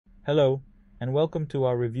Hello, and welcome to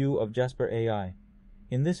our review of Jasper AI.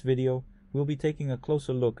 In this video, we'll be taking a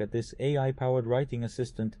closer look at this AI-powered writing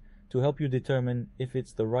assistant to help you determine if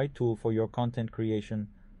it's the right tool for your content creation,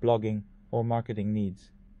 blogging, or marketing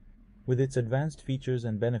needs. With its advanced features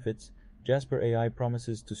and benefits, Jasper AI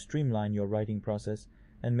promises to streamline your writing process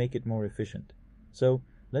and make it more efficient. So,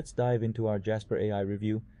 let's dive into our Jasper AI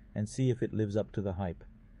review and see if it lives up to the hype.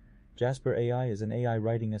 Jasper AI is an AI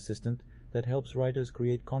writing assistant that helps writers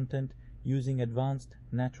create content using advanced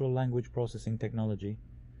natural language processing technology.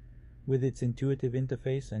 With its intuitive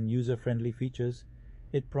interface and user-friendly features,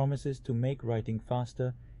 it promises to make writing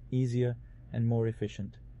faster, easier, and more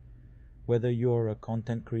efficient. Whether you're a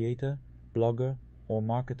content creator, blogger, or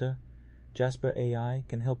marketer, Jasper AI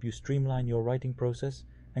can help you streamline your writing process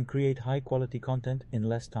and create high-quality content in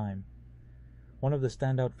less time. One of the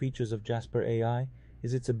standout features of Jasper AI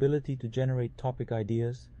is its ability to generate topic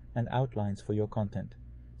ideas and outlines for your content.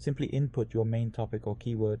 Simply input your main topic or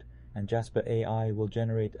keyword, and Jasper AI will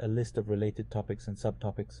generate a list of related topics and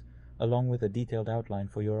subtopics, along with a detailed outline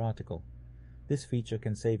for your article. This feature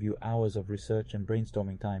can save you hours of research and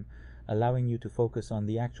brainstorming time, allowing you to focus on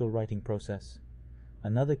the actual writing process.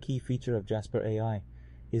 Another key feature of Jasper AI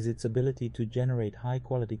is its ability to generate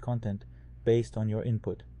high-quality content based on your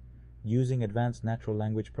input. Using advanced natural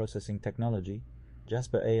language processing technology,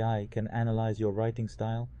 Jasper AI can analyze your writing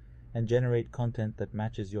style and generate content that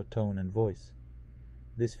matches your tone and voice.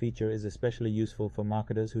 This feature is especially useful for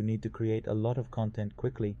marketers who need to create a lot of content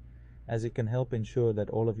quickly, as it can help ensure that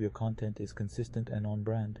all of your content is consistent and on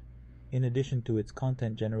brand. In addition to its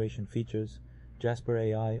content generation features, Jasper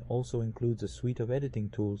AI also includes a suite of editing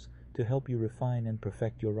tools to help you refine and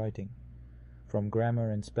perfect your writing. From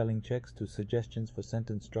grammar and spelling checks to suggestions for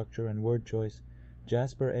sentence structure and word choice,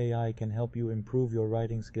 Jasper AI can help you improve your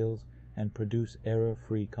writing skills and produce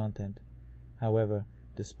error-free content. However,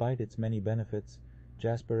 despite its many benefits,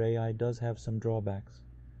 Jasper AI does have some drawbacks.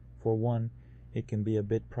 For one, it can be a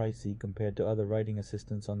bit pricey compared to other writing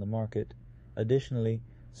assistants on the market. Additionally,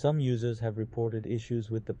 some users have reported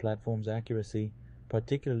issues with the platform's accuracy,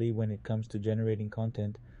 particularly when it comes to generating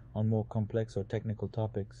content on more complex or technical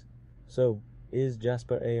topics. So, is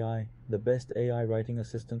Jasper AI the best AI writing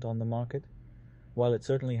assistant on the market? While it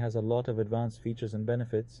certainly has a lot of advanced features and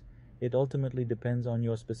benefits, it ultimately depends on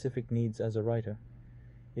your specific needs as a writer.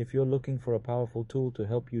 If you're looking for a powerful tool to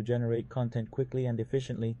help you generate content quickly and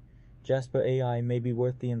efficiently, Jasper AI may be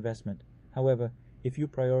worth the investment. However, if you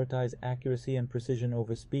prioritize accuracy and precision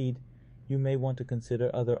over speed, you may want to consider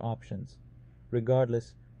other options.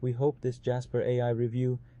 Regardless, we hope this Jasper AI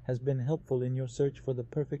review has been helpful in your search for the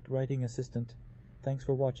perfect writing assistant. Thanks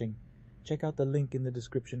for watching. Check out the link in the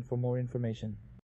description for more information.